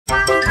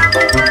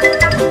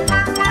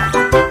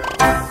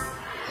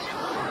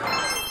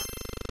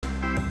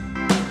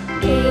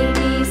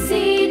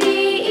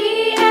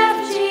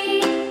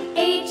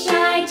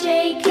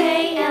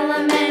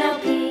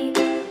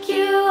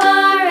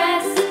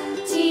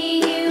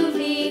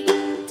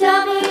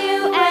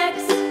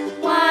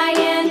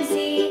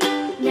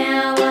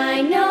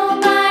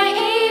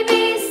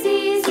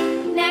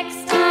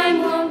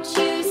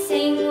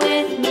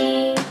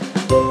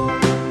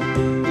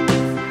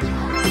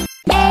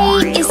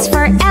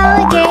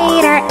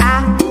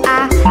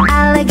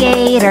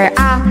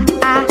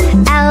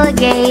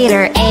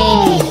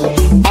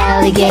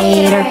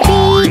alligator. B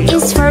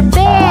is for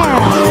bear.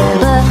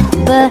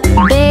 Bear.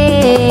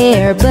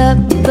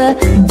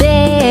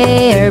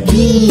 Bear.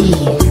 B,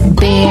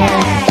 bear.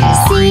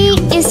 C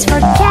is for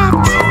cat.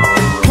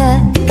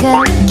 Cat.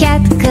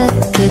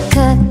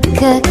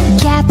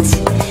 Cat.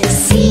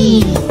 C,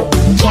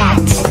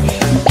 cat.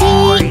 D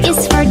is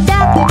for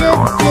duck.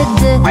 Duck.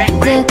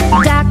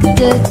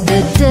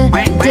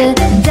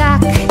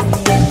 Duck.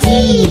 D,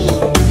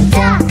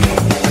 duck.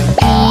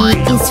 E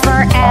is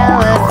for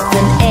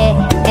elephant.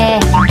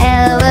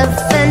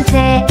 Elephant.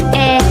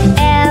 Elephant.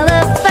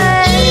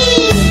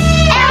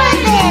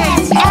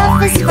 Elephant.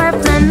 F is for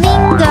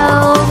flamingo.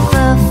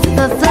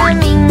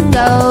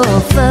 Flamingo.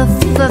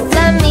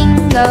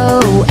 Flamingo.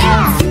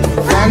 F,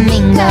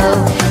 flamingo.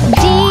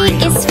 G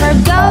is for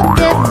goat.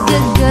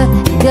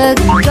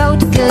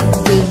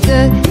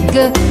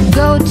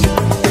 Goat.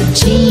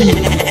 G,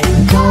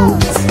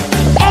 goat.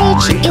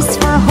 H is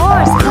for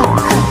horse.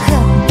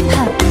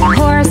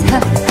 Horse.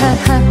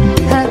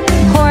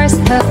 Horse.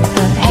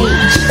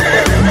 H,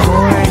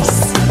 horse.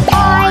 I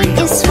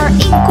is for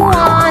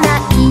iguana.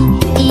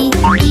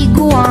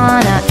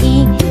 Iguana.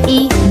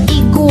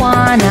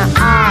 Iguana. I,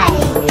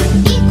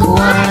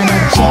 iguana.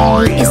 J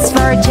is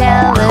for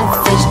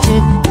jellyfish.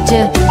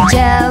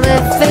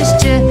 Jellyfish.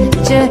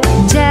 Jellyfish.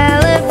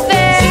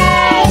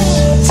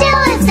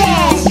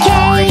 Jellyfish. K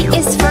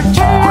is for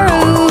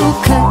kangaroo.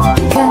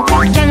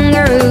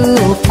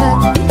 Kangaroo.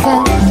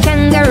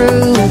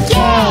 Kangaroo. K,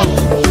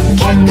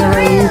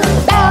 kangaroo.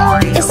 L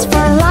is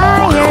for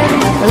lion.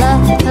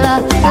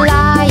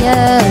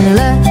 Lion.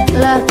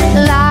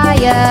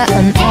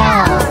 Lion.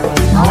 L,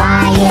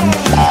 lion.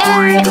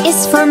 M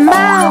is for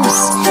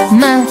mouse.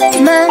 Mouse.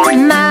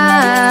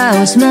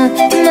 Mouse.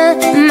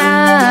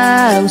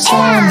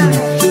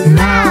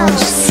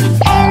 Mouse.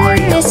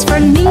 N is for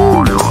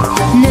newt.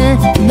 Newt.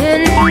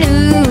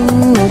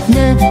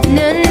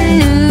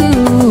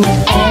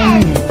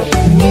 N,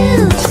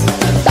 newt.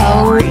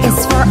 O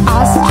is for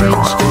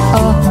ostrich.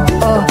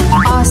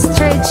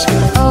 Ostrich.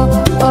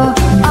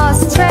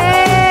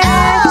 Ostrich.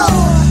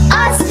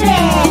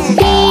 Ostrich. P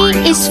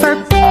is for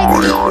pig.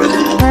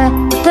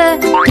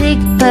 Pig.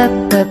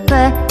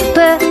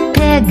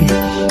 Pig.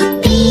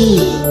 P,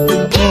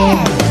 pig.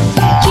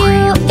 Q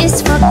is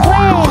for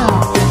quail.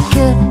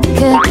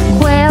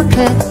 Quail.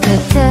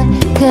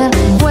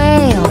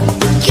 Quail.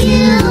 Q,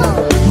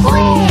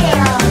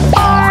 quail.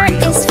 R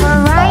is for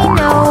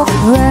rhino.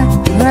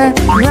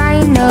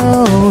 Rhino.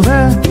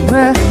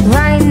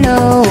 Rhino.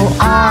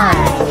 R,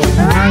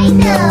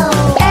 rhino.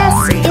 S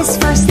is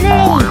for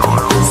snake.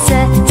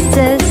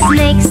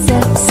 Snake.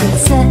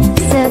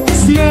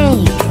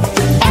 Snake.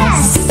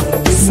 S,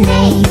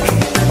 snake.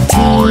 T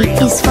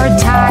is for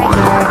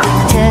tiger.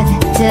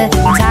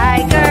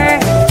 Tiger.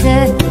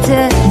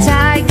 Tiger.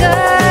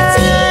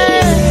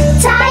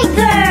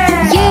 Tiger.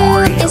 U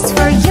is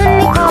for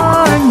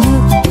unicorn.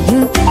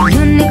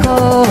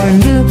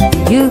 Unicorn.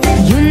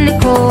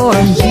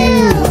 Unicorn.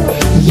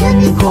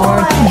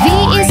 Unicorn. V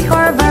is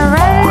for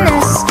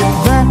Varanus.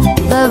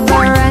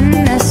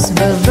 Varanus.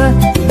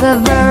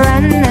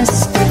 Varanus.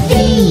 V,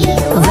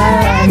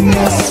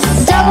 Varanus.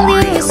 W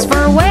is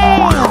for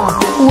whale.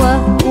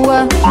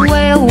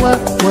 Whale.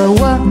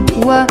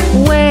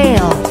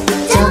 Whale.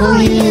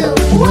 W,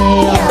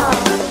 whale.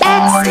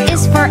 X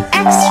is for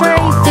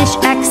X-ray fish.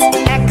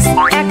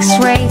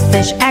 X-ray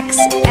fish.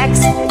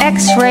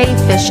 X-ray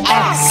fish.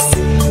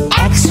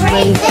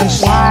 X-ray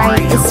fish. Y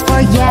is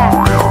for yak.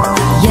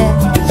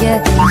 Yak.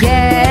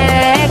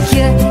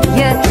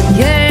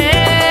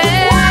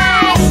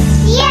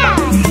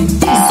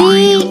 Z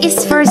is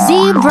for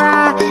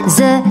zebra.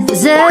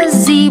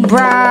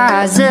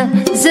 Zebra.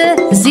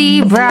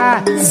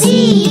 Zebra. Z,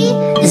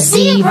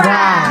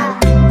 zebra.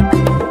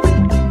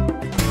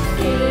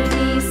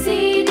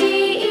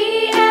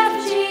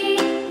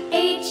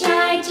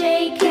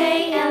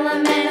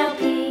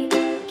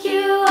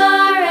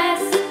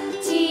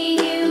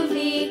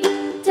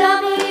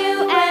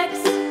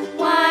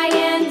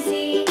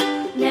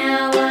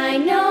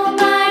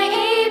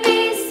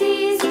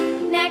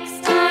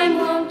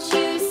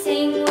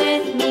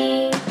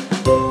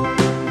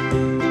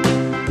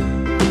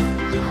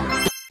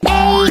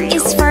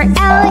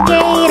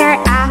 Alligator.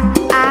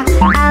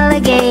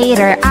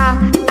 Alligator.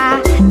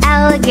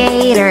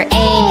 Alligator.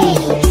 A,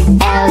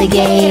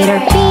 alligator.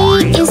 B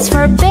is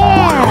for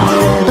bear.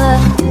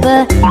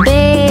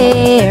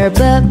 Bear.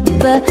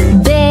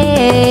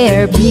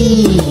 Bear.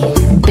 B,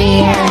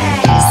 bear.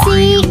 C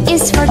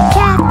is for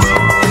cat.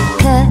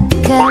 Cat.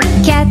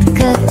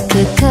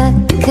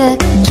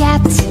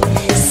 Cat.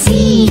 C,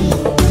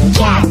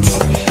 cat.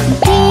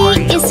 D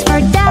is for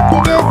duck.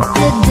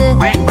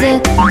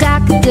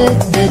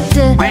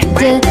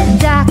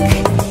 Duck.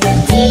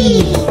 D,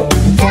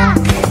 duck.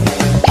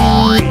 E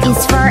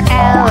is for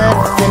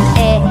elephant.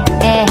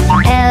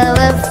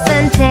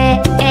 Elephant. Elephant.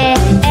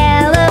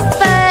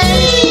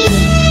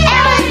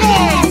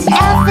 Elephant.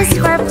 F is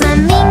for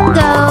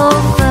flamingo.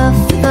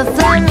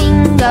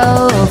 Flamingo.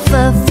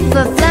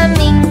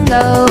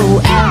 Flamingo.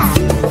 F,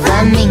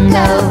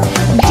 flamingo.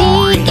 G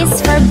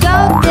is for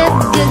goat,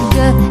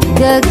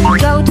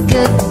 goat,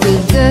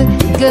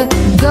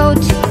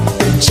 goat.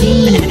 G,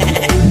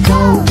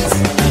 goat.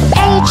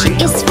 H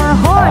is for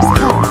horse,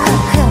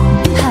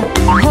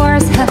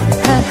 horse,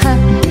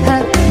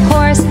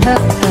 horse,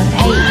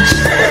 H,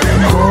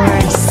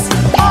 horse.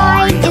 I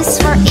is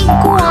for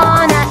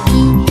iguana,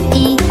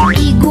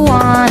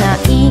 iguana,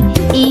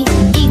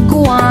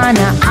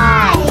 iguana, I,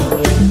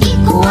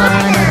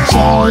 iguana. J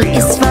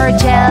is for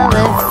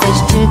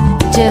jellyfish,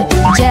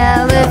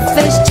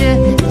 jellyfish,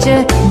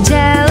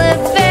 jellyfish.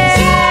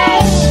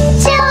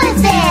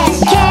 Jellyfish.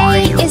 K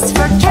is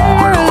for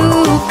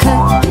kangaroo,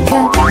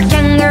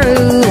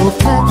 kangaroo,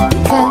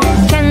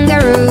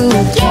 kangaroo.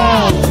 K,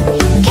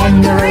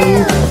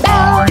 kangaroo.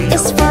 L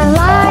is for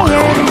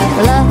lion,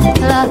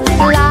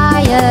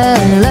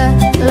 lion,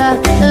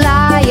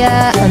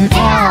 lion.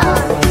 L,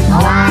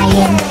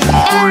 lion.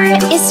 M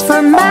is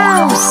for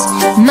mouse,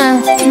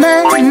 mouse,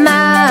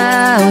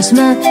 mouse.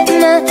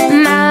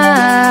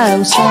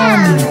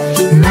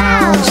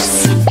 Mouse.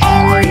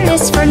 N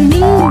is for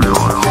newt,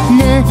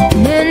 newt.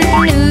 N,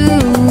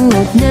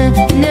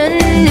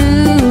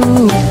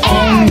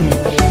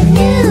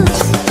 newt.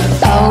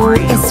 O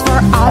is for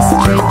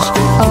ostrich,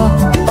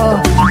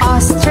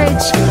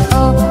 ostrich,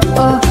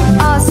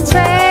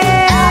 ostrich.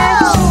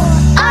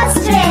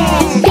 Ostrich.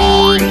 P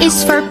is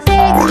for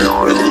pig,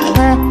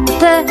 pig,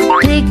 pig.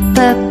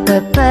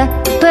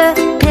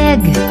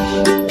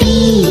 P,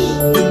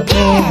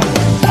 pig.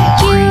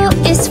 Q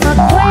is for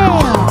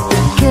quail,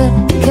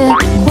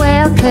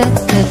 quail,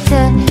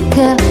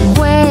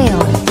 quail.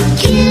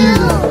 Q,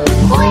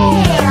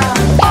 quail.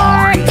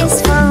 R is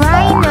for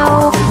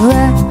rhino,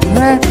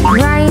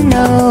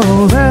 rhino,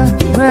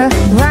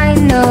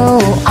 rhino.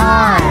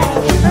 R,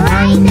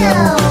 rhino.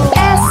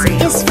 S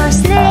is for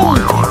snake,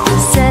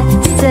 snake,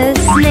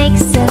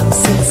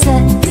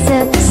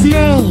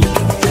 snake.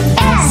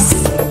 S,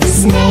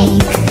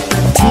 snake.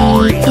 T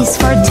is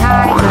for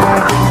tiger,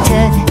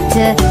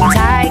 tiger,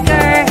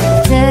 tiger.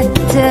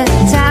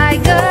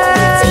 Tiger.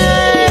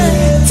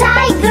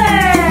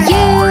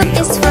 U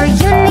is for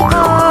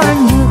unicorn,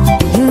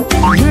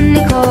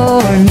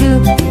 unicorn,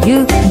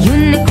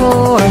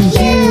 unicorn.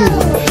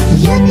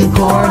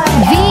 Unicorn.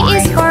 V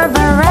is for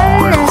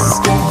varanus,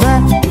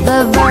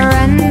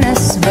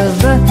 varanus,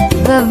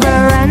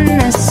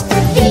 varanus.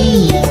 V,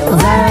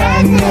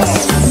 varanus.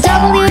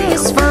 W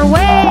is for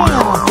whale,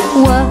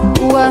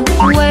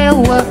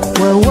 whale,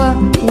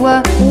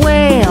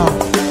 whale.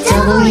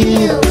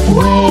 W,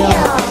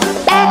 whale.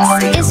 X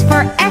is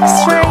for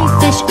x-ray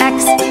fish,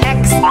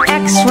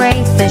 x-ray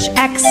fish,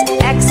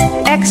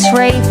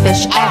 x-ray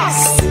fish,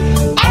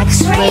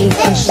 x-ray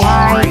fish.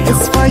 Y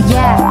is for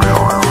yak,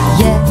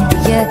 yak.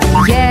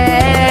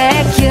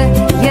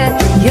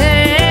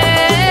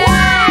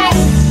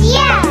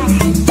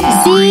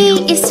 Z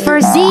is for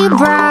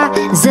zebra,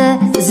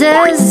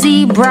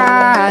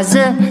 zebra,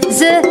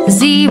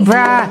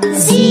 zebra.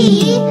 Z,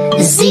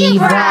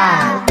 zebra.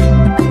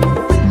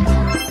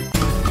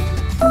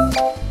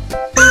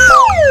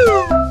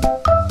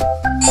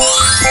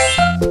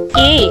 A,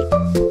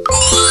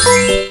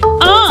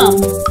 arm.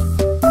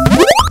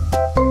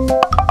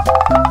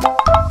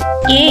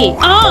 A,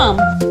 arm.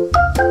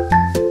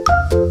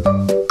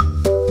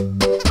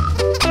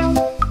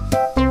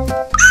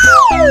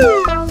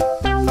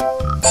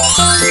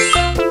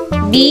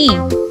 B,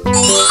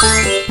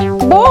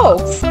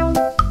 box.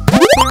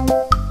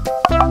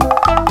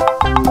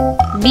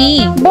 B,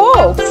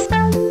 box.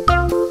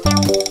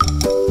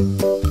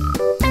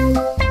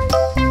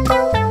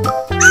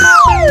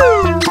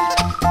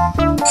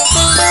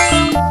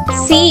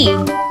 C,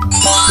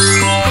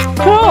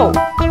 crow.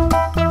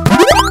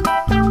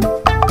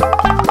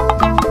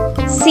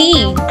 C,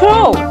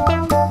 crow.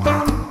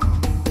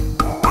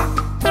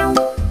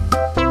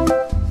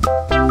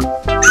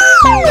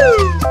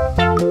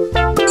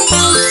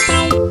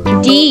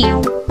 D,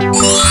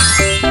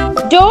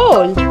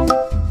 doll.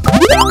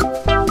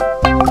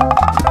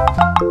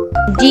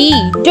 D,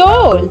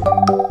 doll.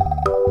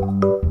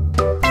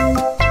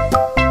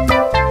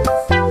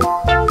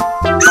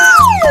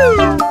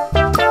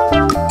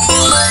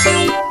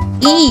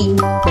 E,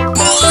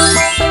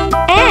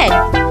 egg.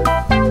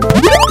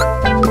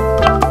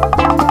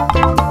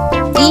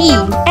 E,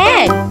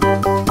 egg.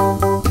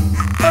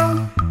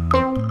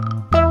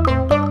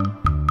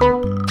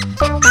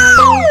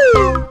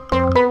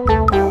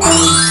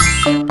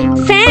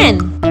 Fan.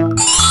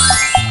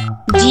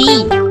 G,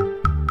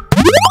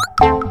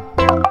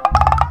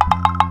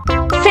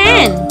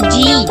 fan. G.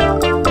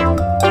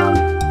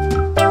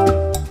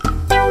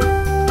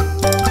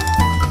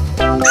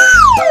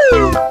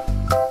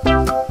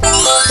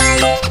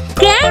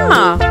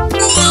 Grandma.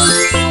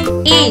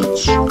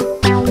 H.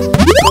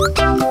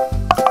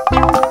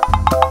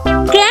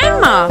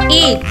 Grandma.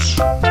 H.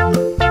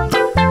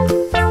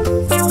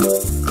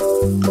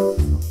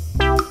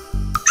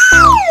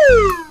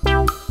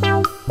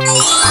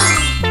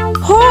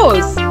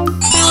 Hose.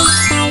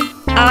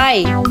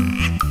 I.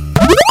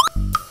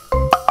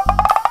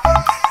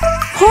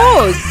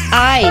 Hose.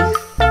 I.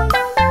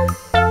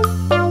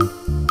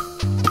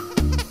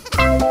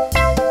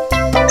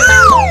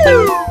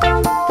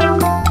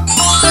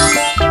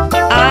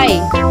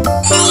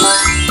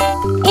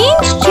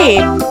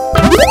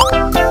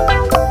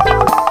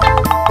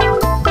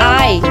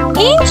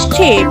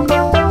 shape.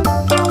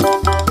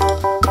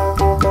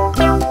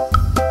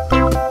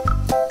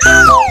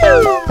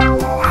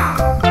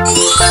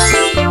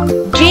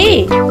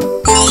 J.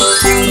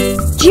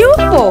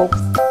 Jukebox.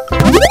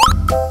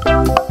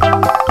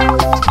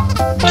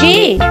 J.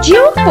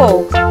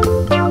 Jukebox.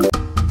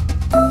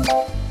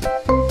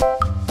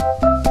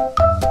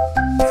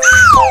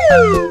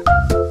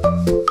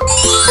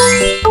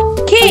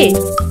 K.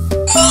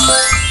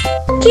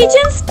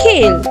 Kitchen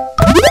scale.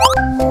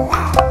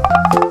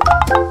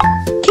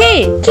 K.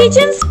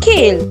 Kitchen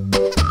scale.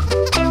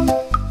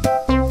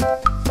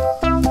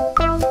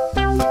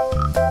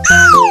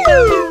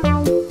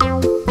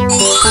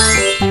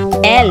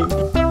 L.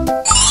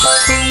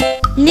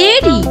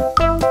 Lady.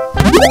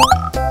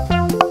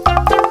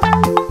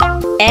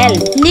 L.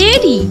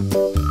 Lady.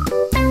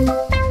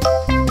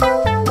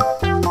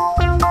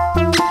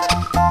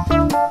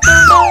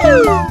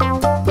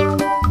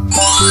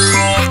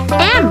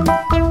 M.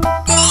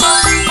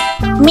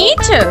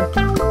 Meter.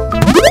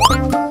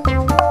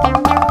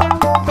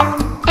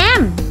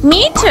 M.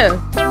 Meter.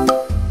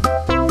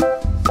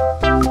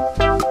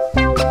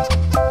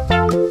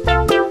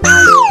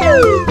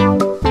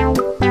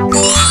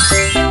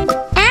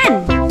 N.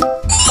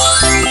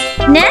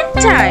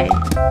 Necktie.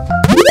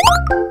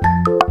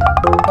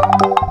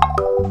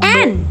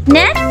 N.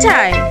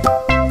 Necktie.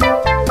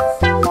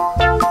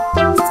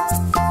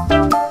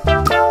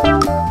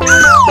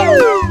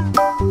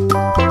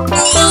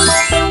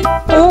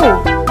 O.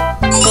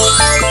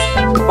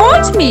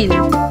 Oatmeal.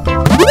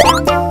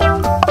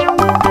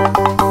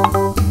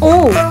 O.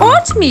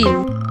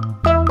 Oatmeal.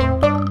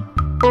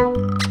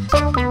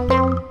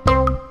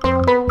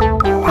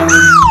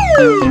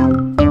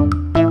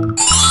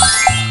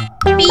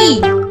 P.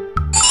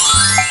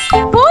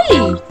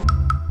 Polly.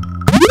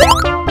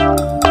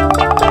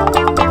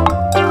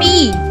 P.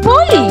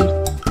 Polly.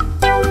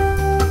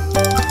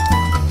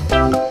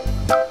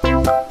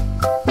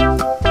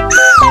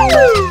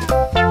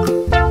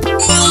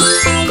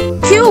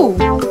 Q.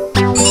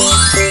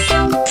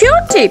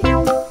 Q-tip.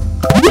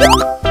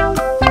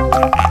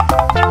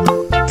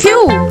 Q.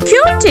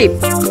 Q-tip.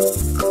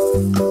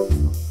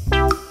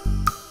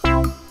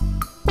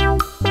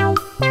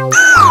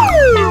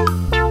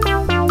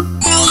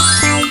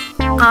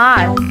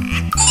 R.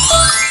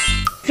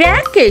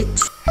 Racket.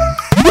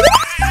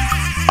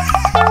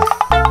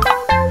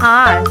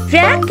 R.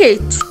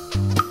 Racket.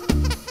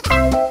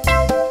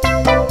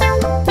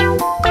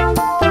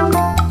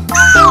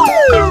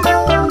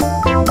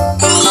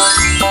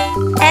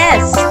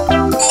 S.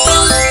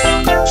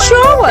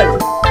 Shovel.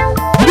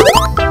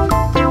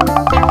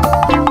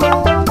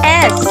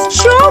 S.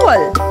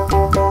 Shovel.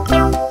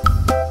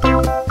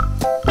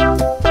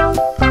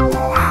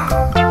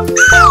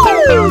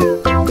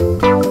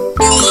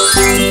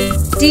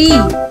 T.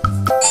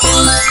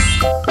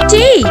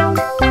 Tape.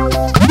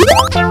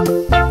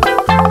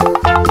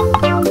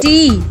 T.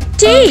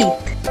 Tape.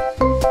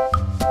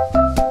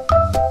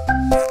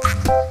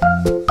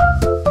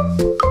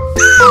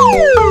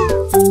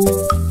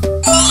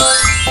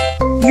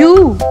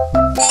 U.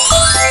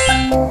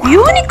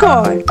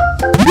 Unicorn.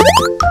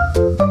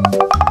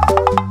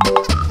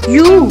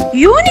 U.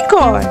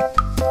 Unicorn.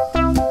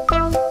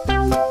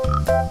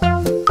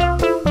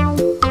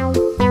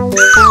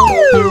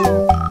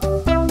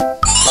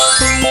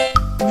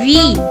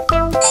 V.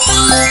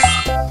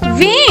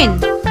 Vane.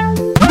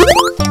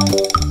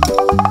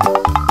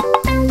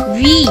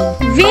 V.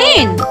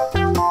 Vane.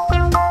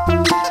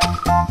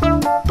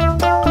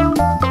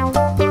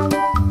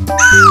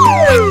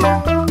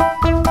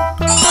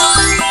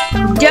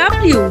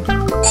 W.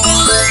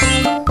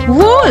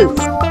 Wolf.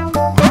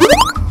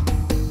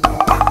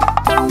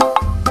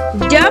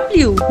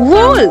 W.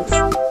 Wolf.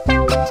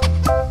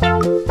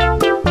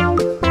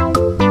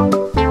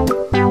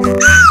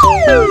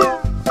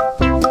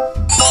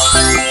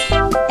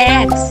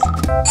 X.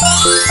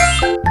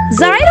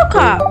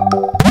 Zyrocar.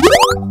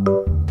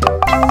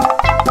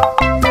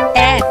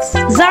 X.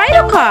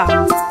 Zyrocar.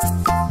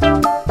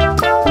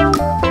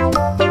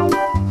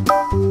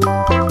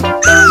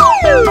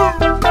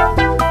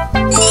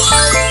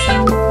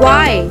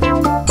 Y.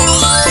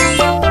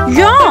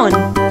 Yawn.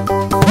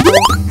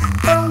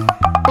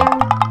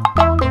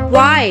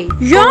 Y.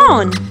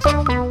 Yawn.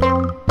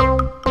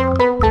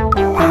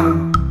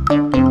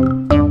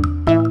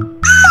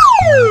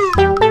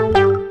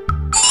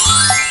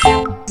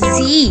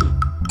 Z.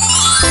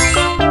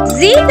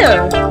 Zither.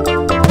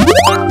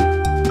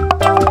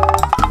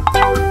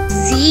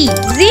 Z.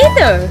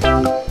 Zither.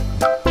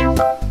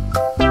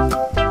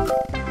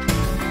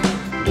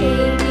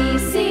 A, B,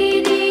 C,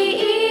 D,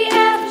 E,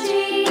 F, G,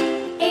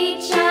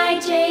 H, I,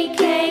 J,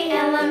 K,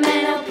 L, M,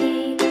 N, O, P,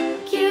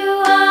 Q,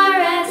 R,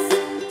 S,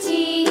 T,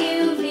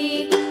 U,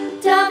 V,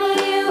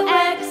 W,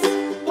 X,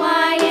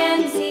 Y,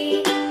 and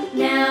Z.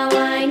 Now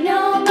I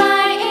know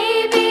my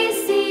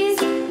ABCs.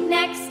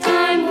 Next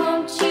time,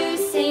 won't you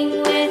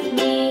sing with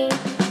me?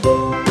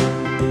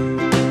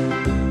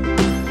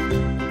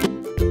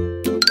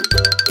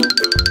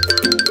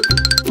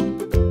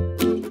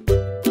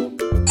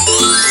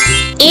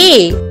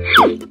 A.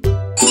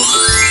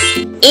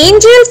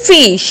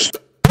 Angelfish.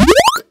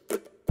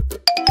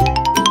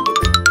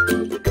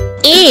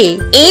 A.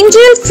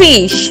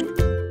 Angelfish.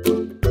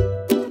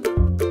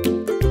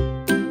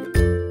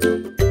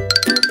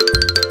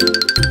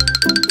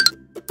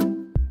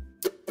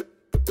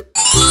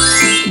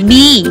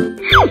 B.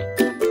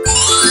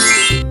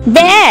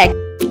 Bag.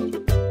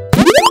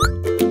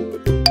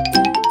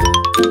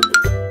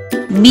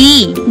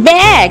 B.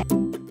 Bag.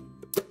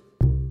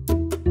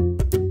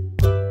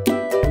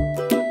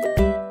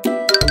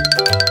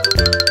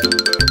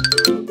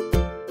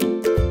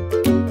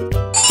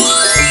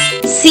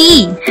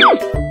 C.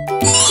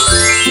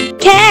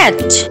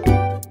 Cat.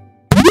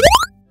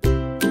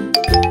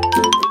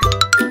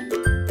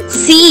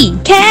 C.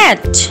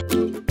 Cat.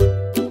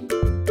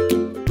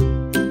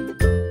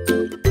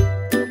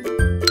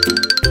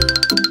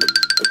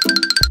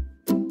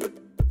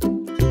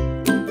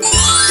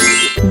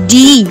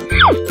 D.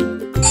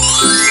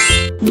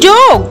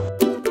 Dog.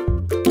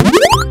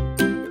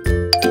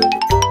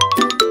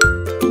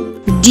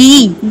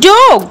 D.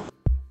 Dog.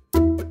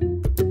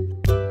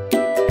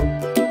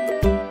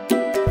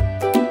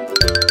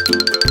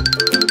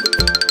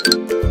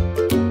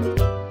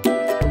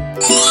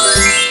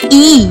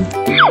 E.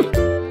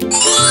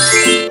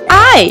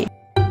 I.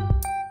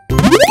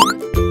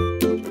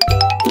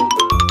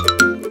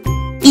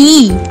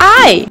 E.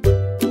 I.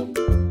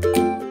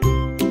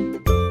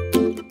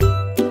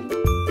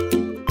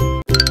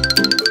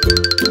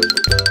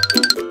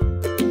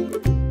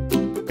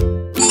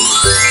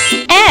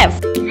 F.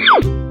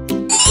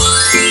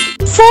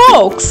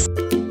 Fox.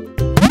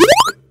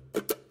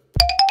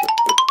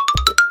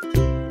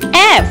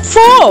 F.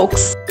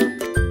 Fox.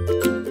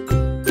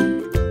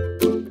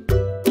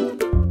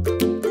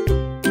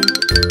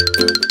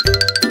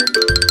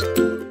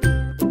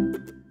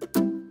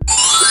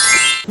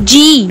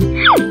 G.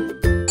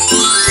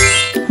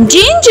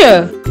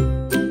 Ginger.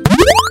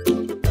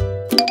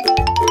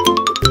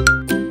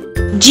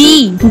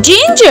 G.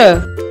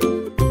 Ginger.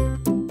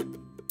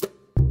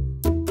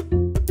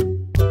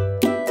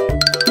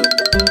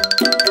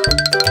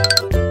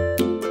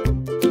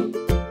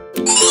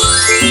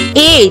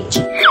 H.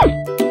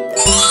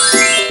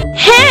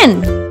 Hen.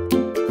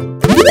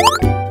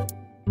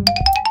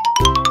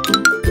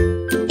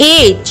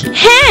 H.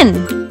 Hen.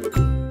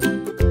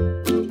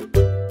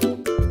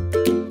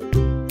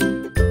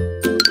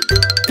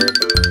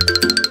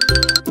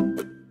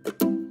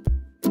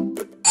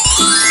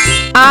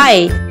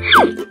 I.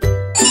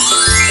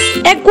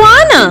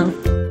 Iguana.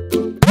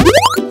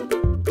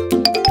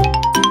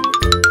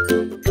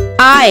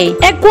 I.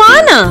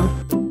 Iguana.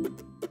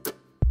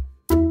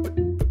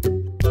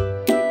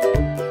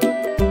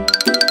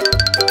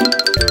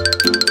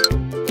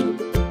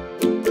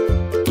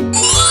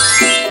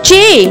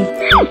 J.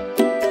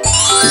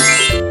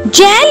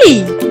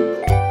 Jelly.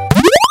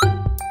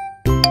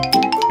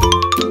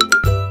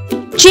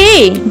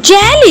 J.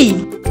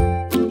 Jelly.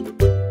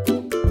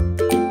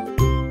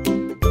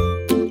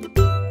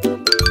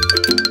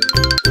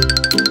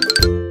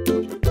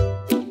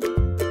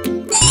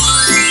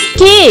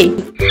 K.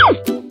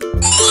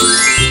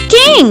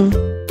 King.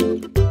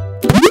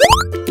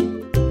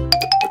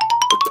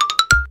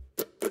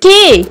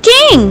 K.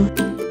 King.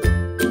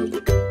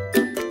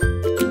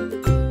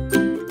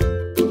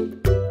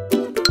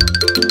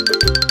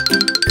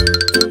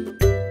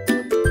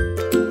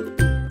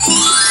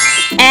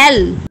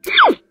 L.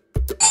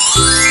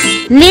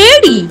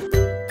 Lady.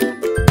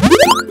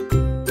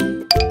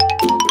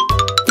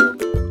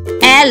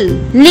 L.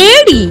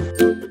 Lady.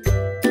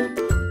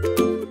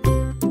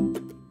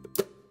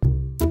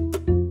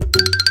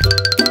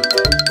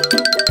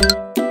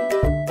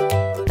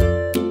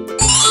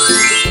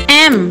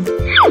 M.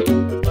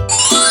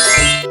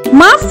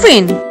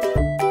 Muffin.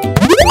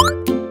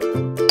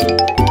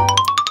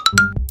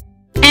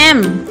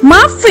 M.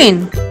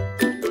 Muffin.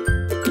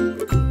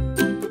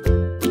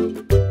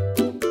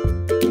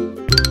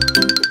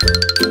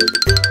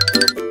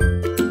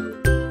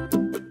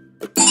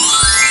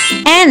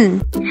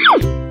 N.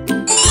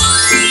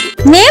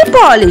 Nail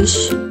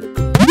polish.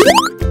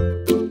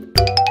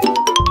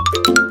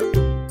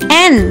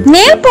 N.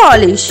 Nail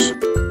polish.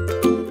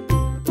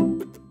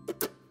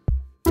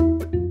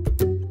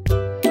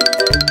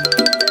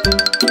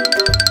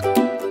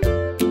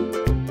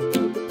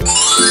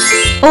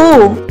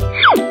 O.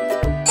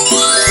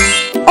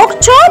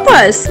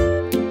 Octopus.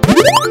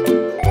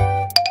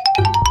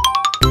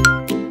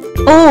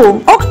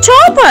 O.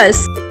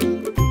 Octopus.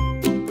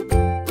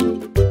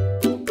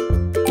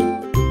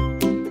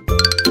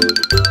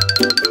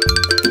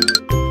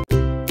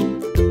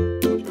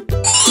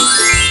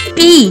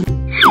 P.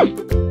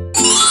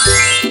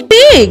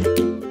 Pig.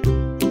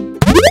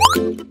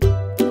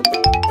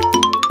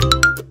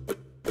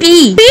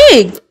 P.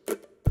 Pig.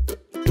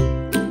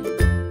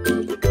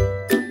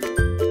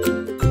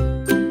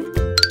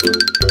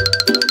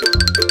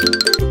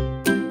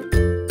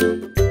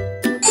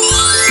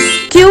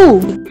 Q.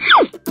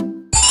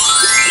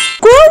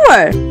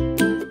 Cover.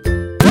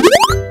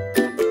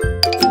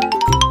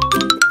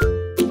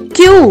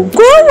 Q.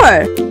 Cover.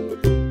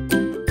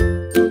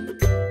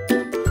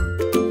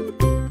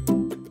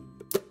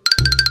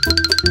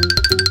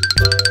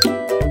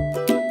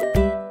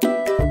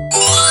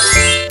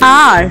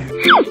 R.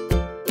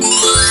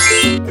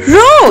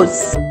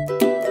 Rose.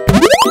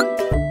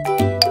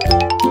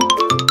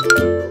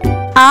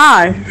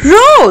 R.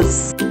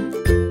 Rose.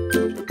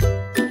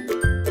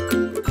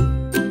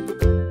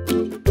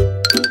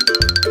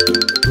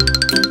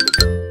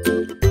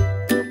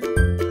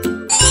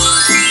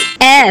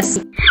 S.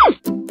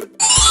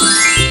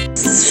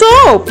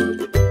 Soap.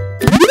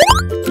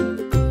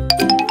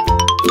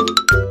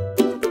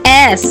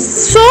 S.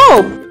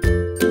 Soap.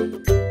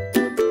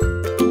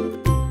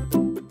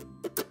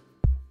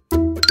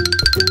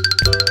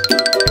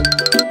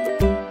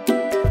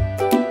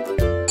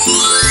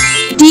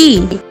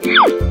 T.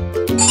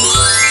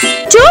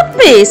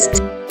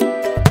 Toothpaste.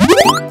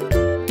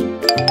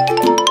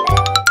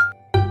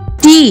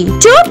 T.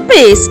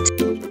 Toothpaste.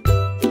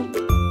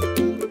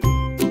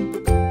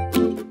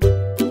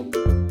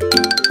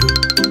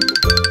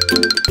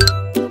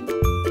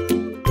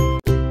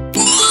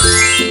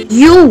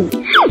 U.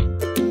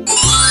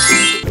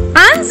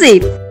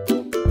 Unzip.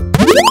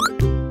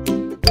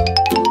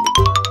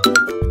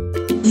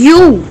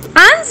 U.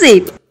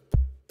 Unzip.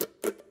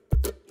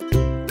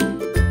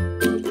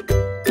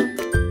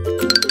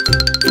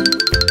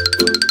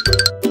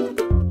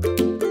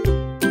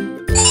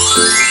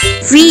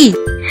 V.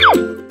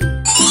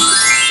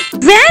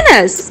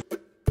 Venus.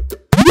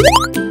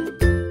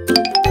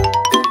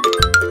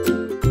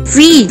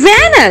 V.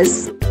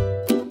 Venus.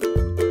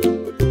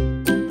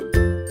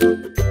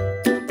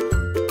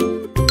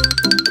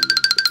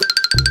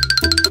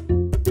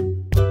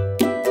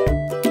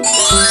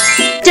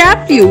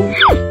 W.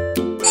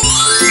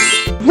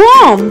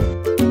 Worm.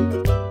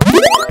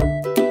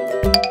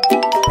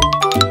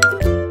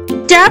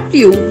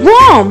 W.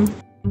 Worm.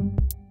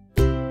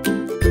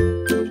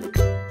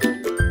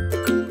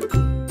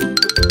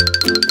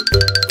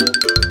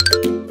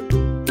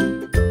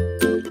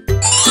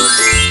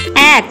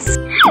 X.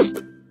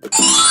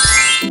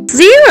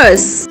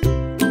 Xeros.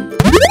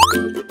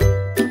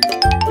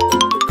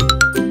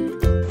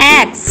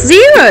 X.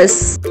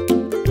 Xeros.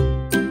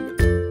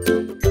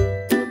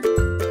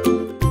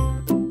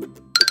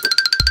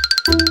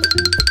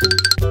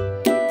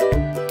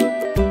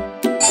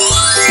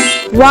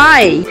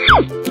 Y.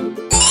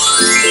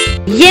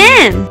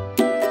 Yan.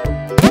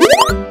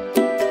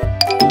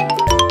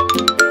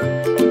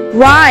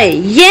 Y.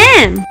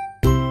 Yan.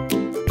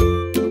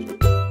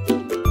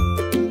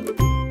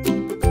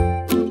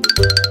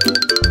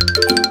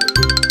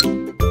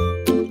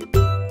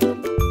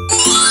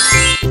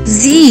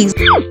 Z.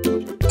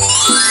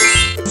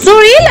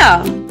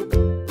 Zorilla.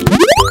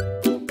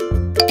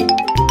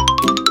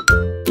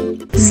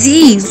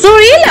 Z.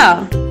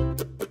 Zorilla.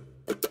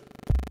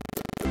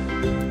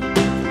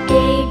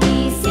 A, B,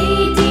 C,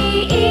 D,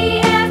 E,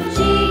 F, G,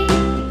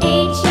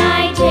 H,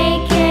 I, J,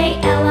 K,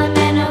 L, M,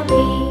 N, O, P,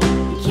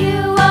 Q,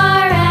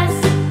 R, S,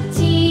 T,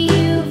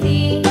 U, V,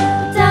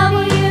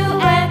 W,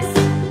 X,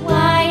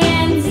 Y,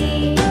 and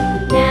Z.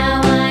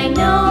 Now I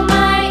know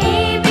my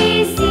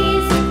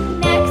ABCs.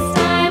 Next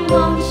time,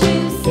 won't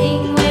you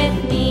sing with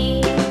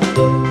me?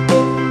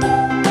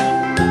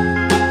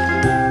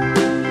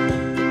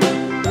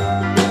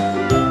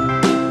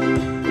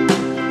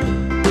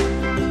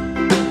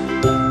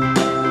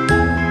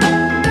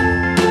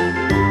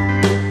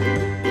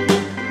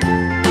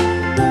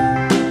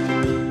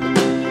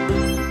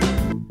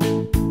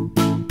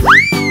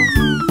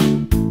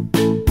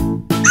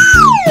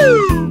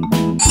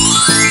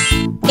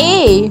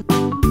 A.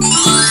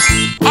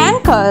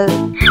 Ankle.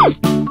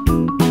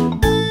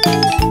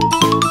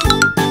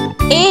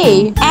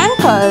 A.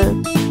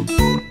 Ankle.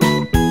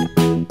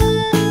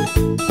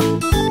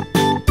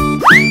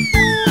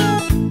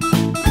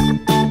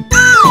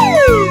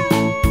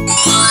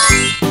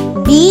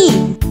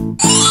 B.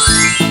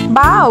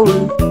 Bowl.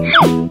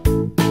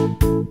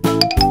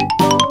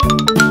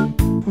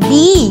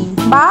 B.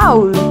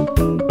 Bowl.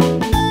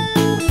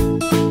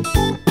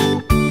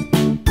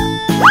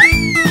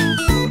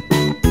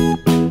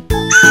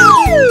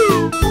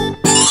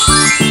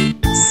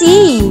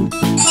 C.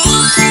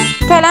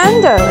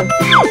 Calendar.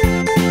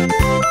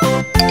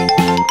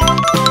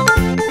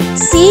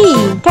 C.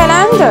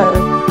 Calendar.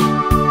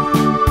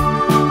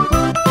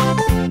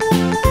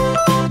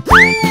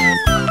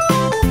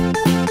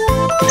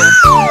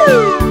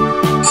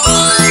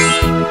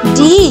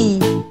 D.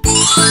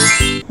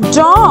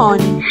 Dawn.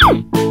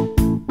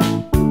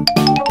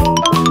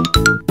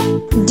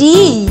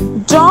 D.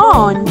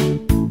 Dawn.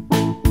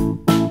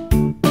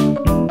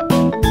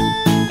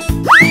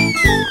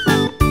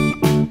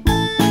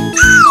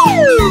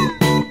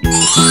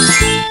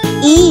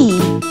 E.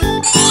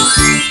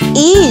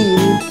 Eel.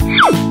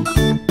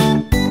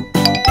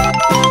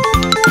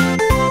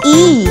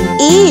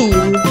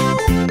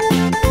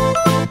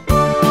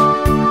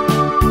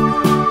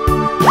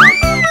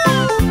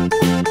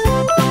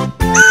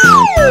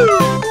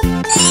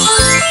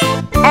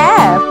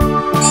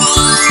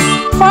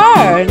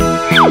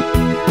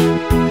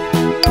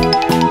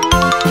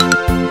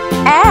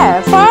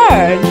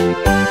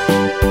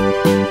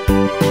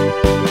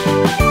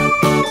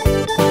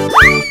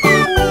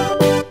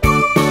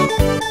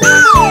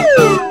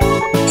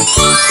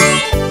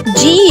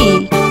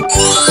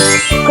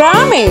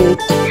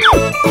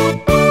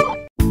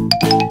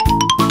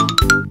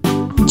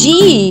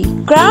 G.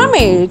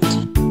 Grommet.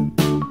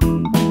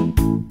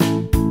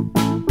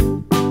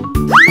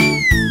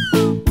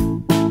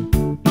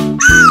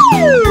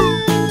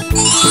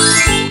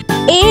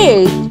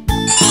 H.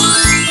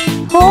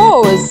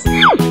 Hose.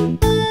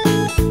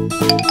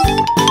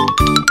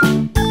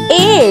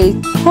 H.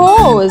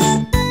 Hose.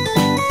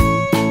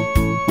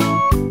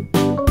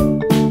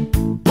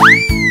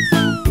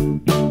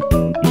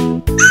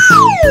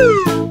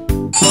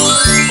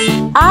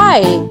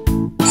 I.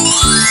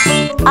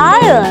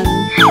 Iron.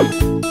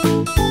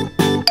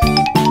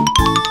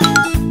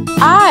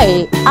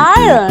 I.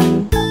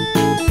 Iron.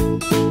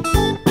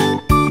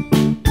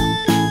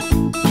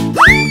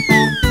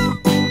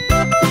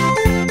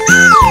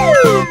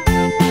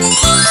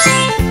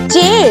 J.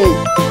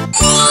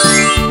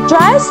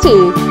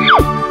 Joystick.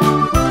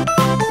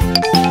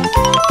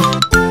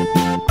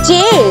 J.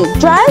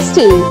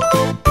 Joystick.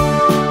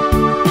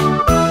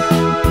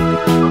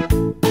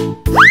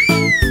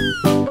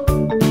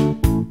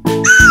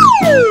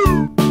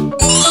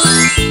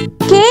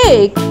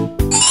 K.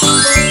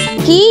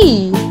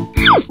 Key.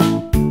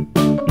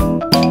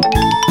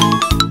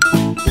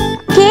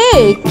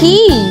 K.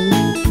 Key.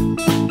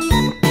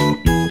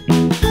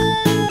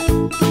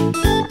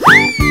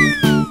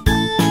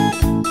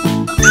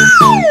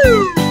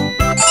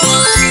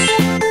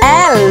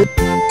 L.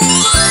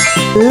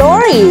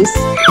 Lorries.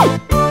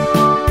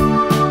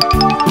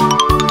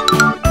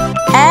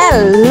 L.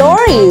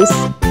 Lorries.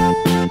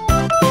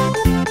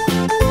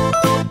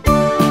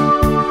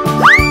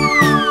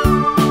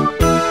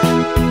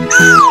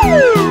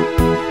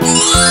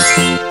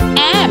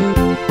 M.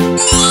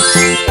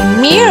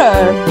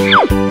 Mirror.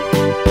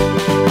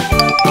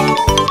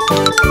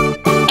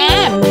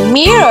 M.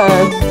 Mirror.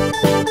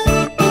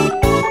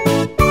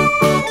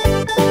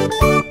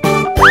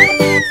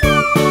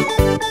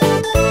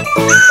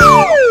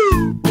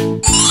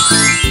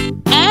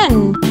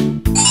 N.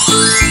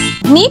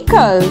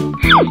 Nickel.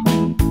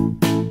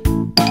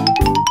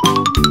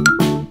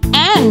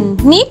 N.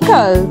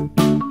 Nickel.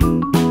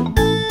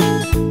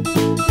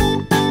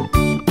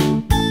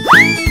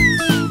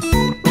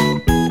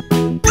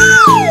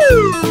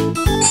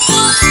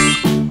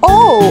 O.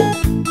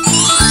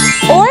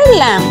 Oil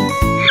lamp.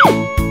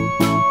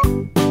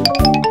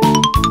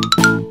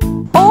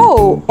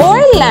 O.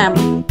 Oil lamp.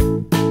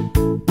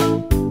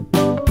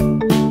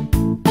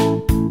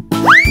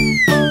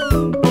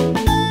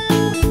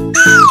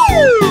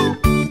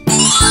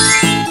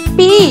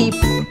 P.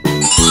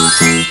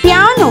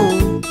 Piano.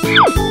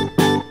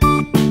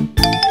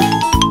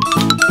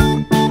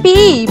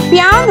 P.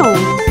 Piano.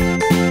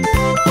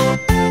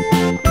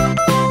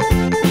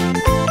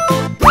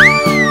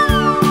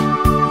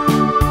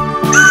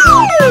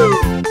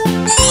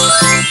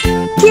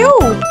 Q.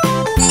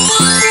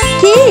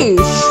 Quiche.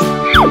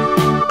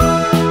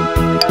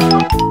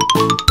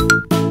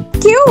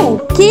 Q.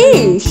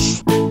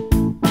 Quiche.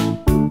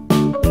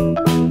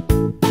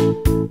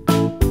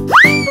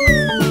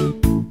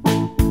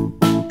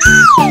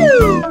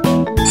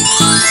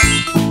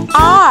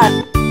 R.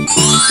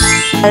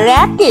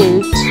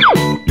 Racket.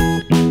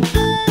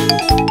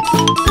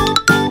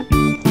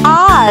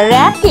 R.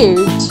 Racket.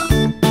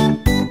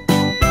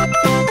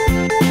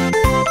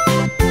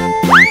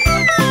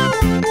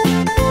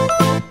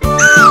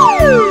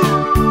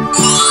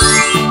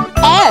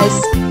 S.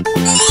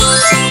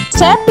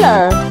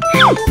 Stapler.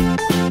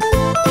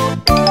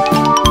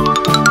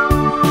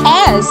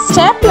 S.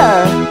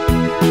 Stapler.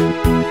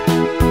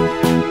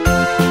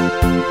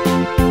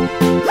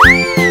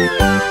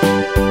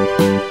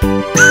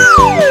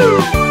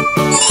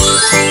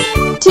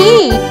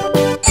 T.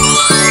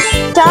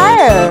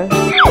 Tire.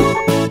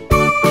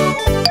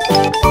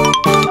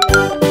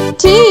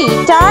 T.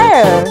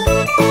 Tire.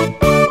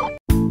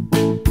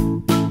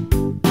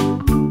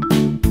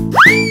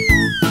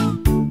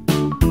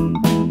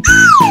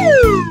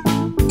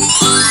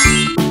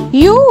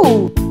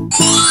 U.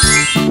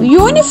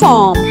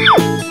 Uniform.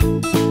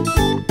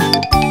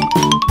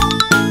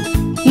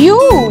 U.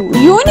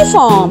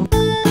 Uniform.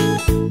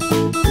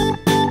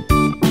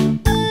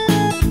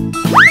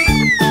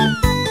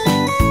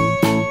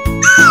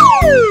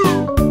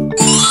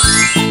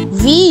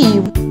 V.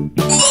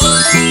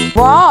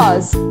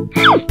 Was.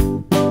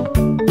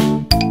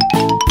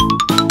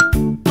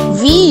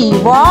 V.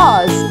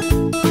 Was.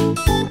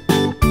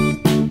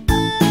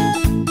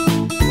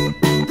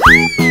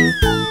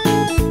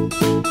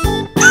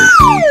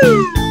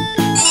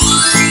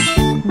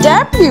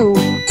 W.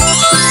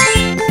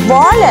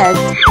 Wallet.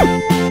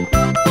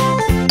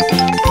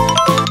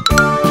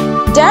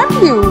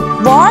 W.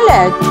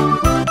 Wallet.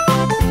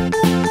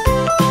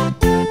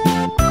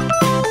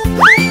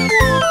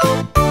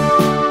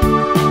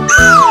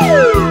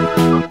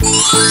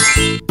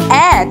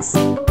 X.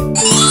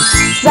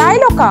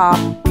 Xylocarp.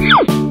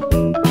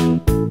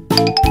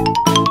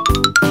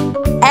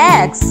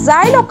 X.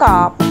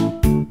 Xylocarp.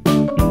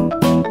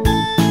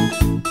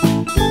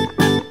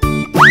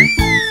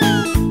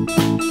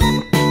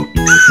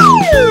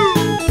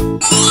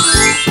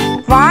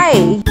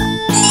 Y.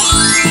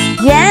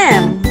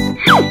 Yam.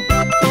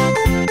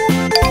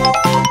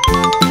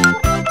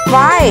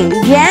 Y.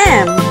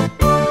 Yam.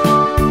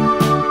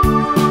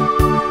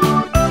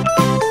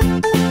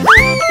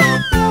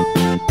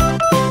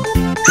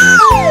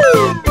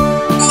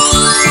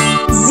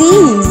 Z.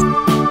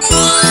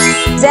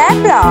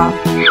 Zebra.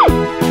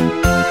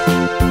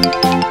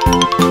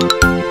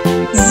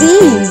 Z.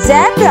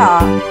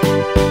 Zebra.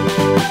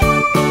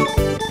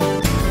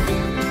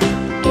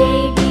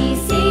 A, B,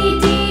 C,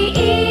 D,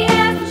 E,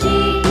 F, G,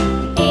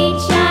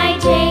 H, I,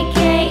 J, K,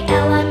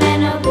 L, M,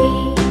 N, O, P,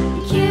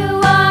 Q,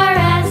 R,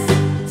 S,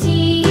 T,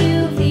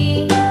 U,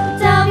 V,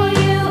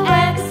 W,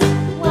 X,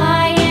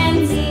 Y,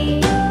 and Z.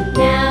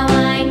 Now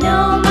I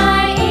know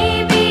my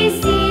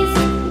ABCs.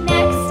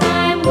 Next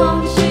time,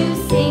 won't you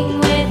sing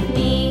with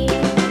me?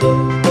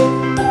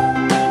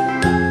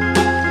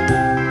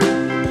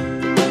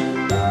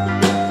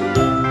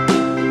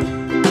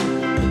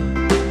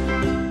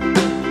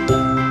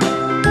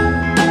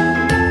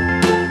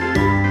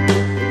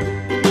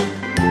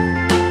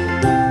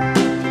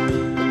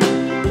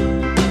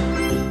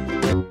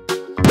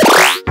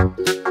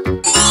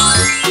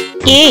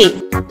 A.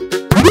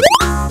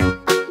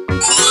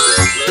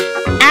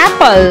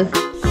 Apple.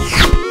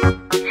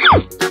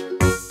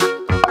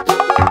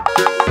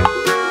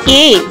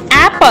 A.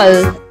 Apple.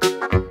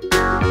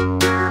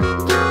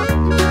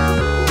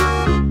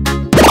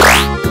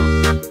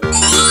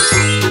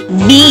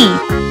 B.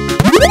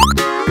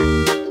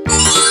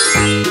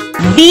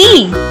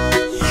 B.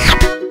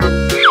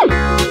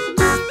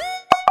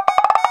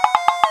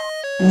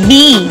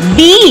 B.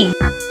 B.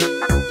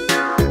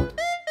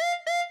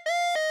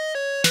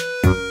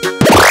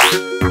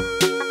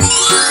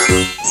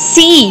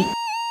 C.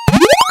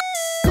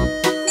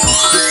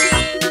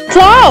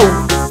 Cloud.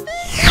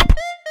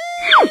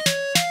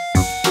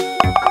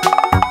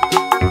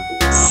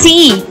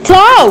 C.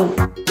 Cloud.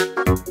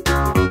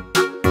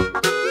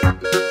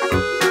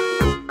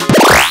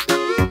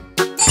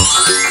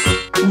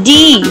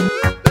 D.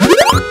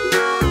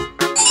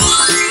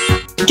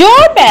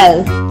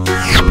 Doorbell.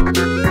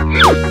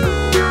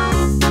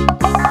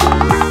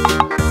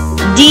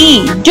 D.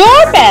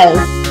 Doorbell.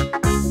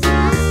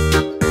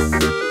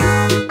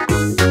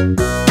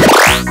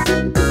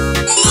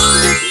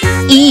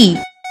 E.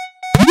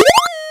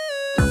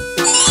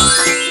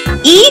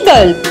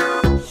 Eagle.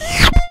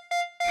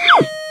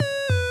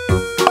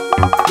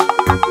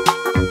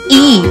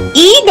 E.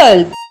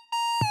 Eagle.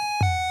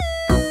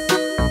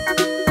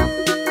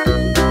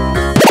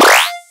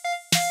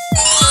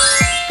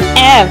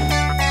 F.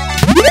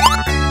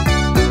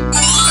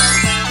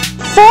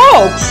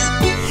 Fox.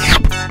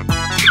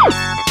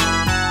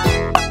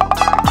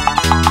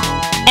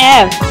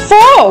 F.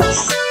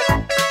 Fox.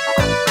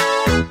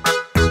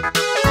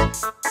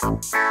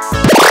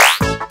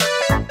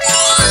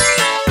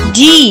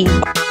 G.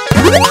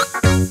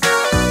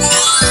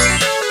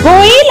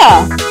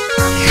 Gorilla.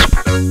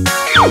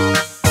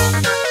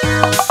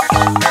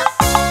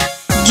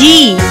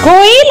 G.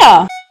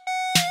 Gorilla.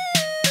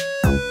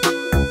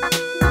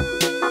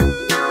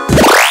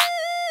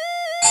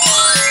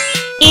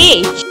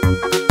 H.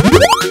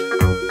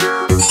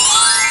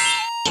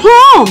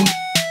 Tom.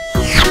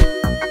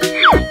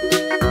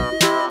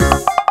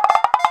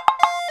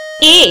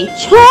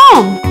 H.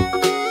 Tom.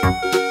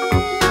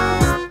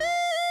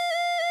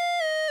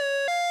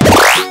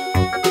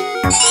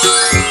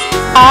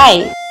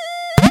 I.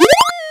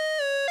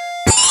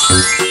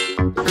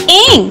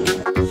 Ink.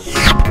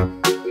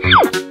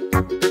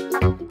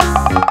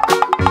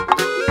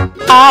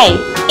 I.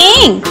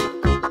 Ink.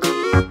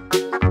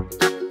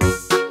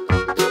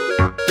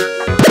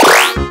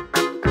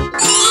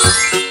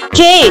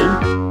 J.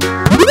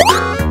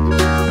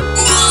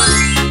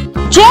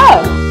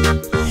 Jug.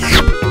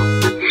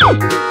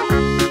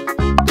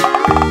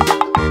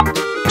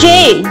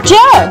 J.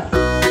 Jug.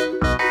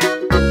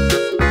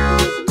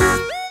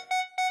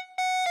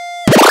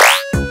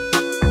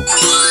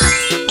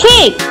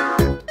 Cake.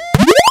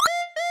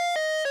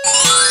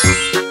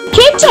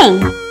 Kitchen.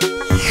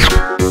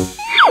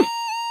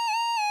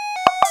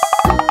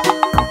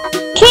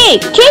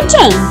 Cake.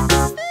 Kitchen.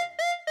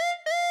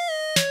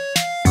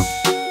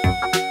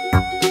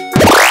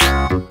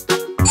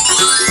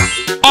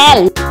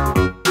 L.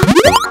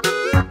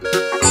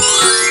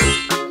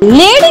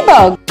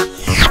 Ladybug.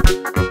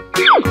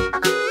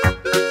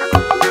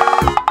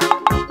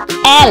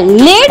 L.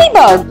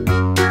 Ladybug.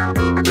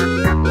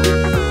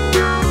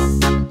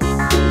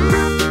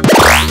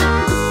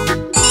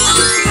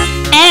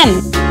 M.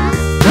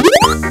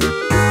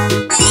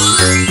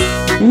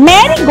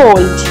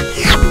 Marigold.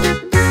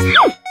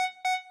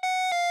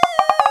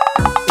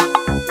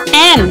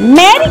 M.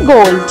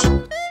 Marigold.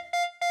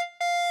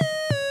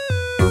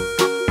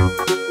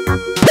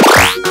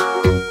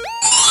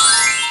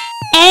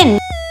 N.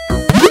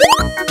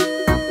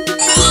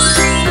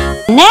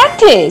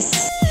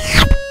 Necklace.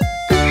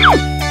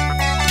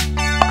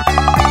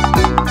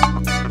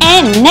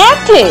 N.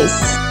 Necklace.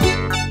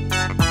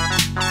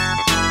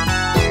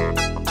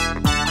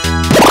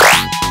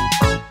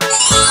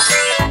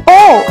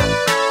 O.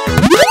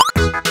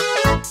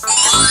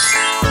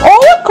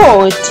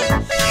 Overcoat.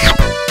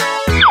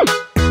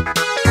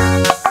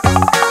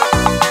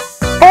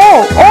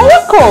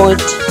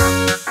 coat.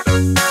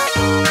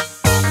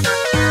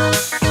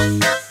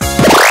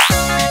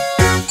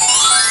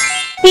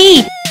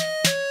 P.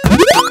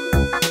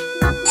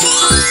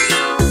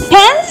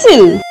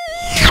 Pencil.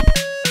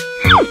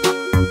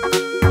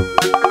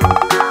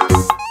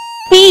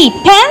 P.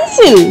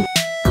 Pencil.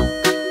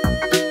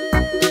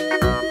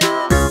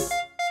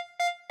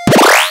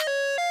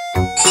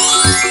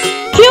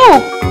 Q.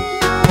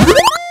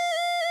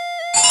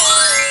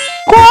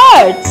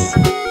 Quartz.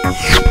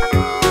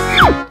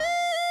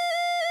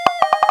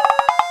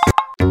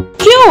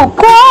 Q.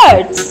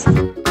 Quartz.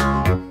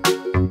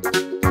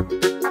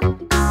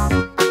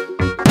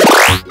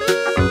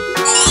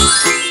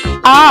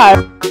 R.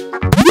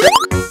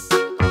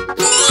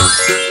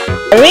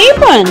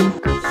 Ribbon.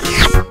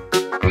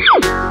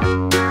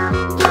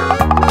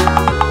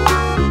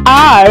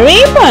 R.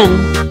 Ribbon.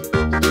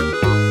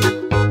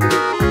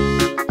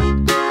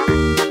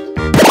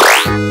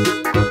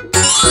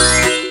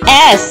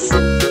 S.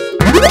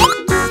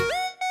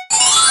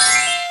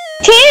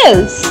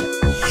 Tails.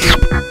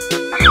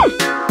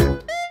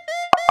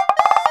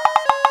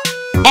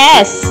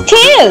 S.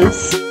 Tails.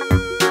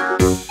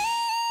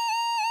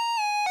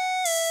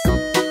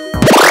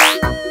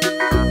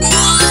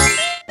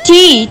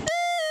 T.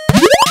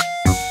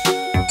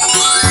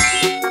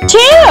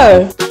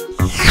 Chair.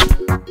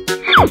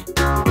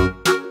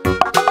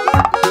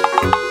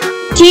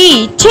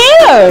 T.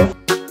 Chair.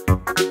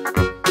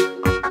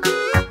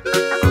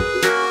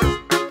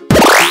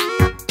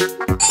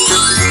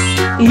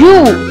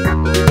 U.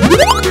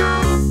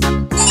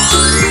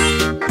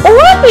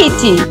 Rabbit.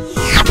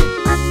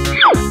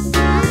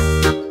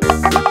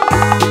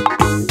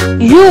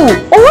 U.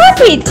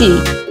 Rabbit.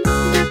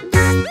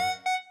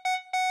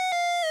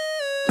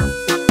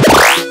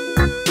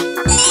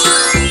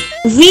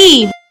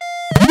 V.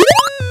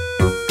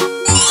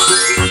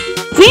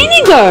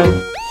 Vinegar.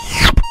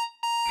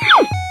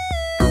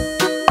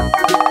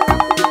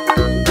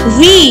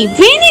 V.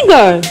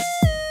 Vinegar.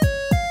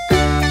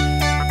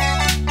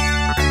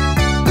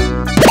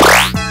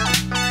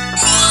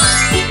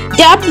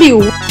 W.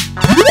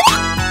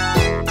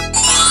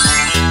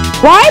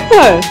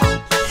 Wiper.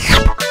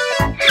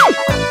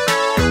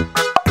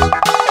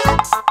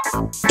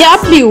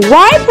 W.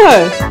 Wiper.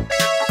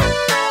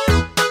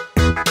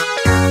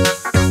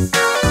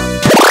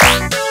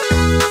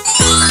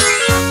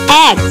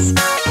 X.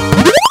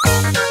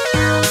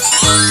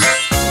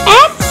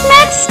 X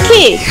makes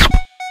cake.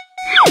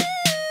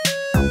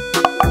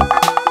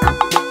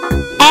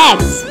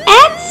 X.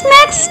 X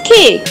makes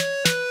cake.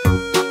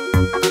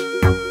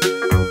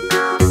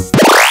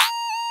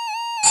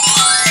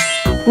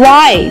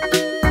 Y.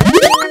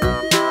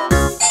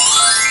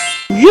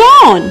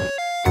 Yawn.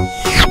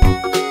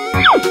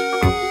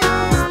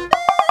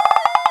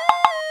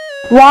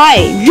 Y.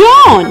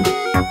 Yawn.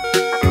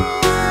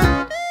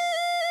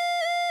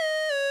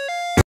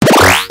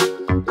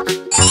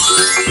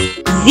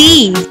 Z.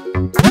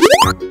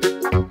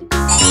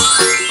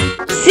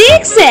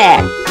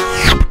 Zigzag.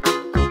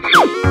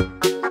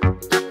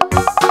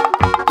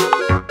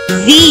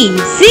 Z.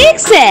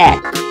 Zigzag.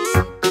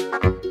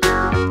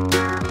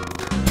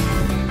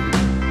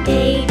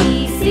 A, B,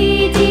 C,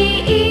 D,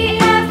 E,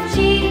 F, G,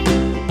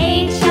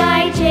 H,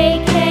 I,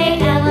 J, K,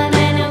 L, M,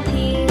 N, O,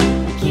 P,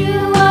 Q,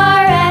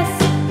 R, S,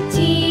 T,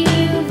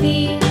 U, V,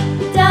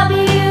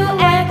 W,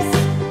 X,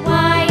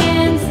 Y,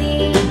 and Z.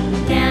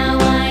 Now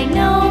I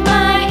know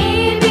my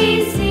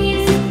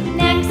ABCs.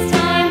 Next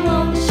time,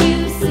 won't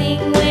you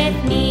sing with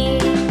me?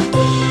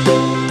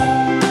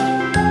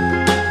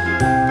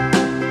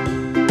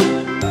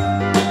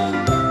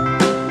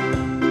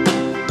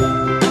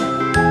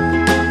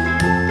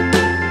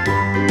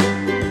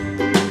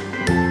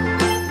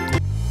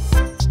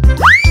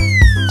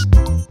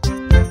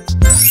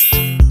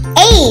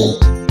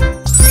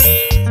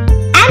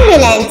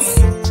 Ambulance.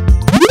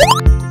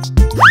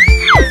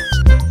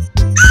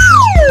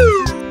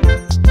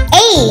 A.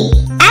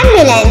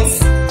 Ambulance.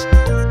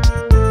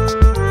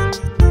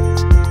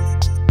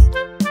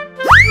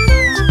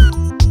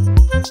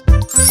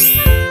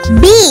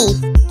 B.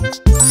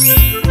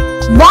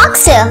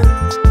 Boxer.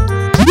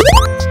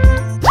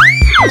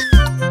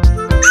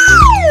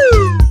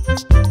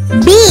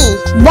 B.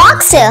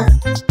 Boxer.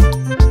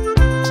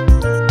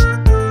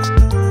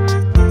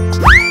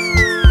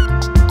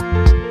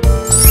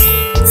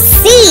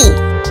 C.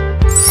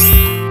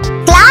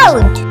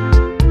 Cloud.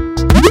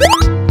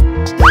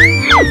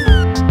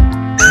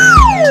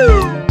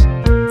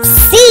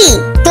 C.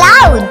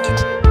 Cloud.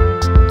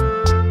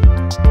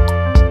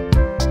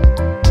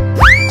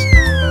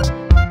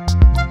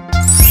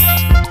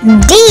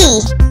 D.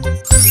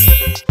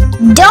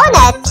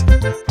 Donut.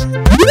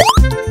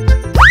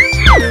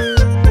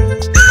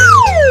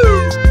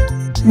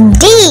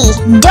 D.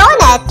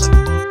 Donut.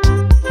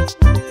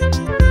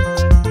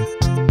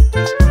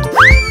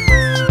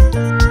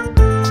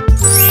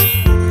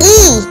 E.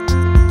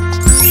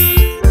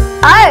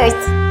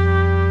 Earth.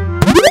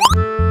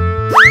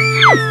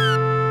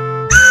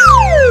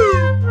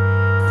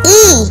 E.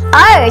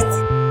 Earth.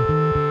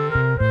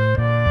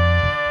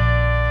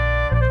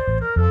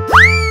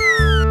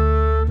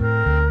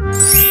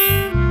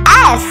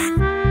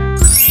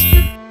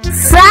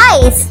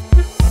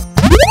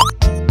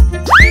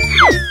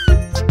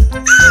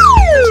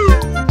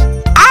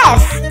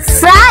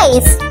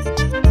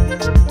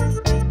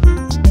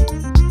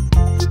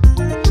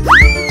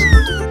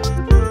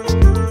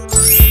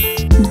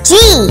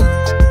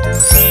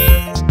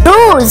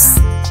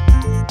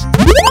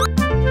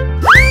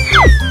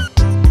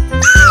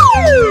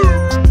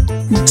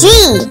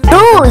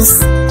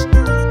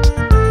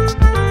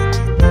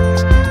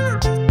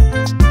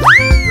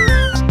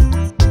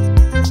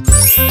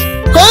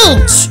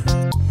 H.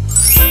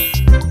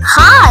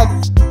 Heart.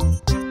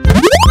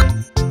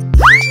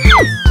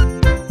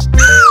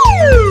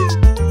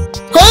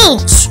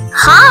 H.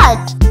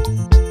 Heart.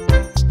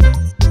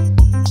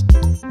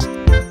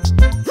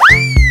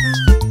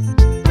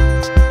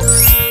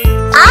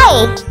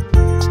 I.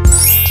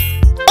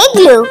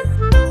 Igloo.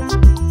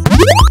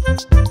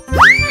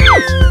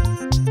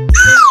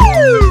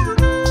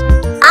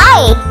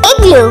 I.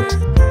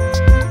 Igloo.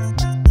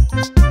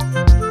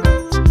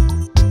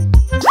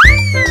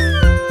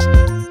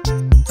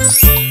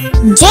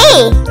 J.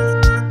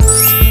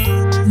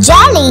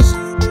 Jelly.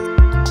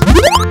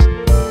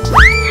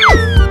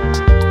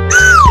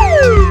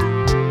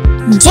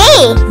 J.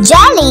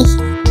 Jelly.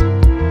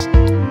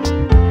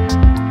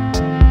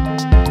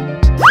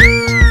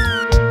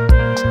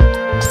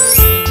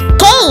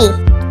 K.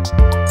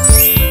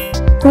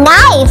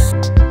 Knife.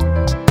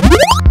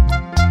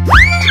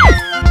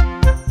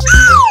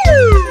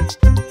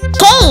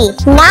 K.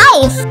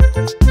 Knife.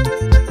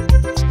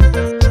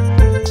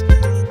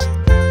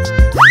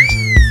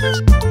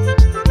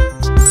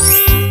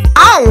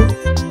 L.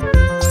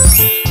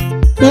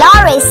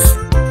 Loris.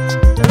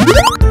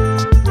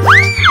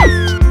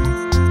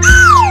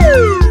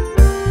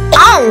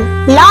 L.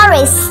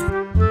 Loris.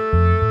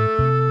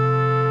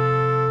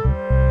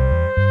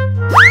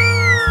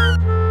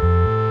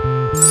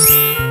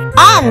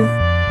 M.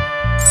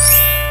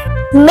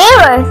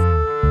 Mirror.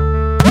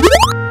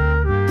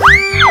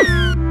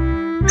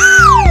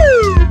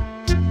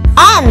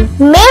 M.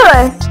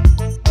 Mirror.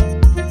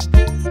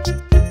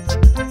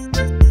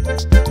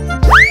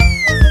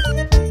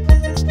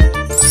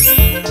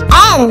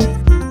 N.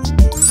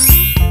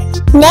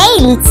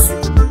 Nails.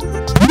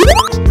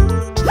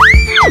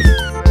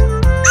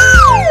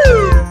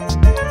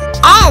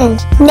 N.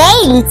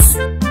 Nails.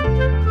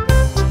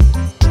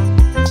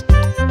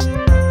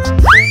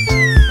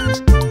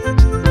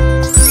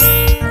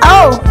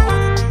 O.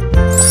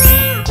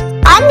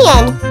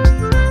 Onion.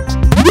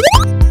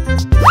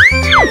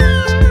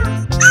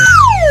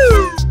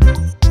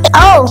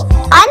 O.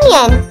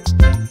 Onion.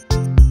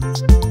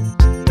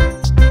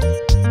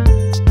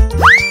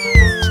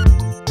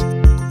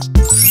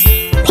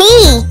 P.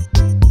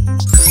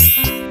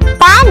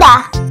 Panda.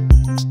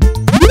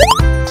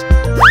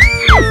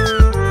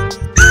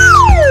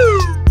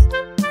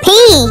 P.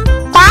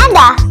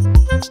 Panda.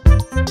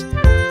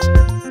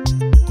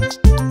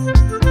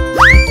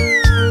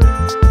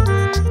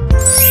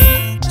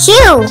 Q.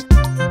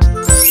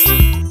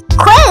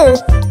 Quill.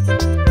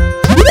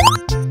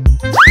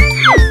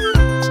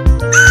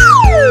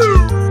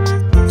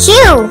 Q.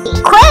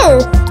 Quill.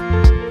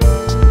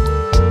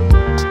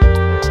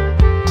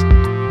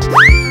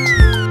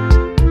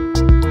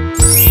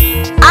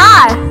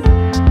 R.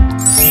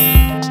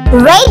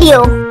 Radio.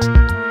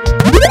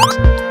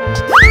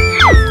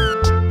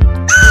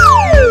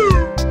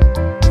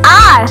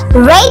 R.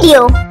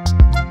 Radio.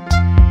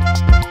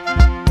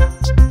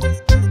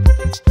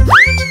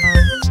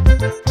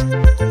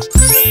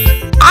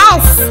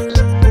 S.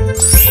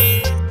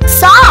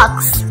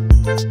 Socks.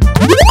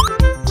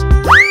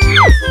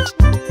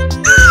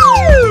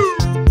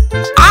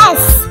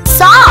 S.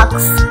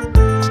 Socks.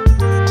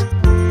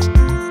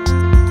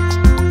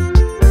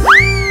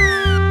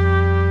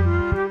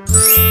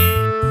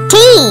 T.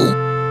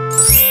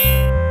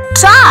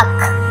 Truck.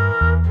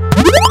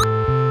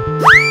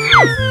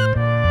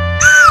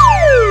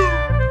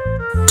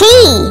 T.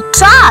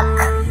 Truck.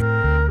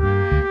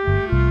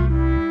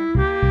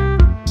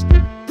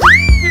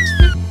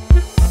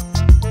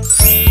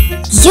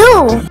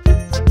 U.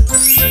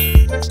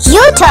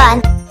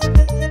 U-turn.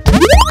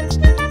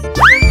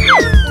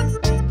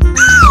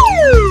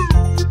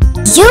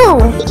 U.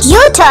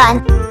 U-turn.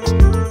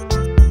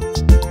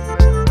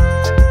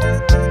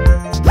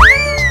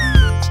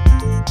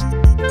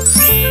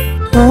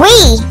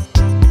 V.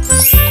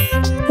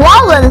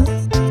 Vowel.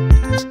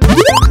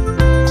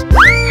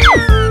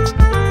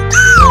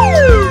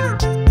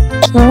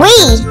 V.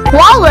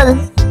 Vowel.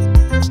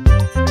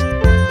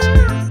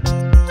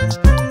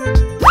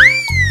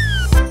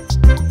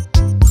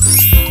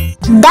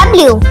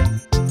 W.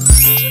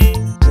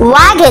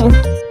 Wagon.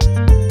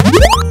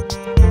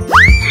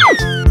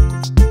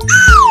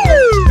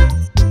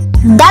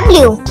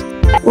 W.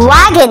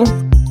 Wagon.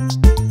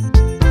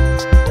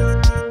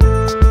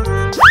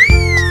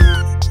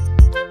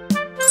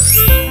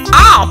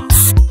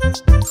 X.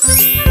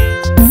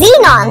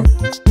 Xenon.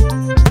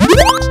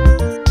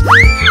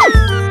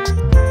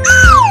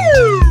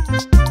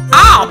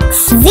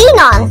 X.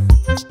 Xenon.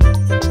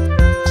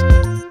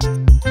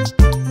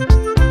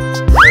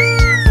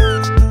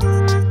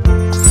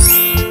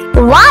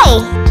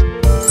 Y.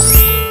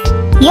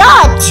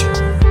 Yacht.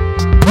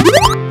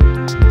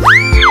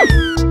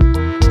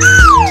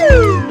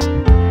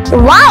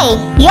 Y.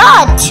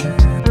 Yacht.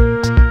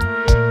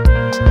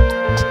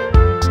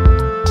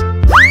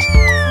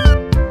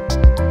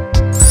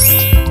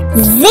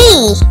 Z.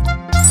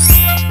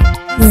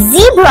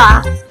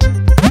 Zebra.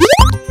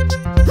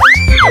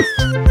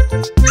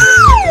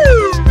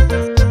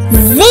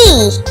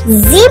 Z.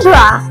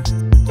 Zebra.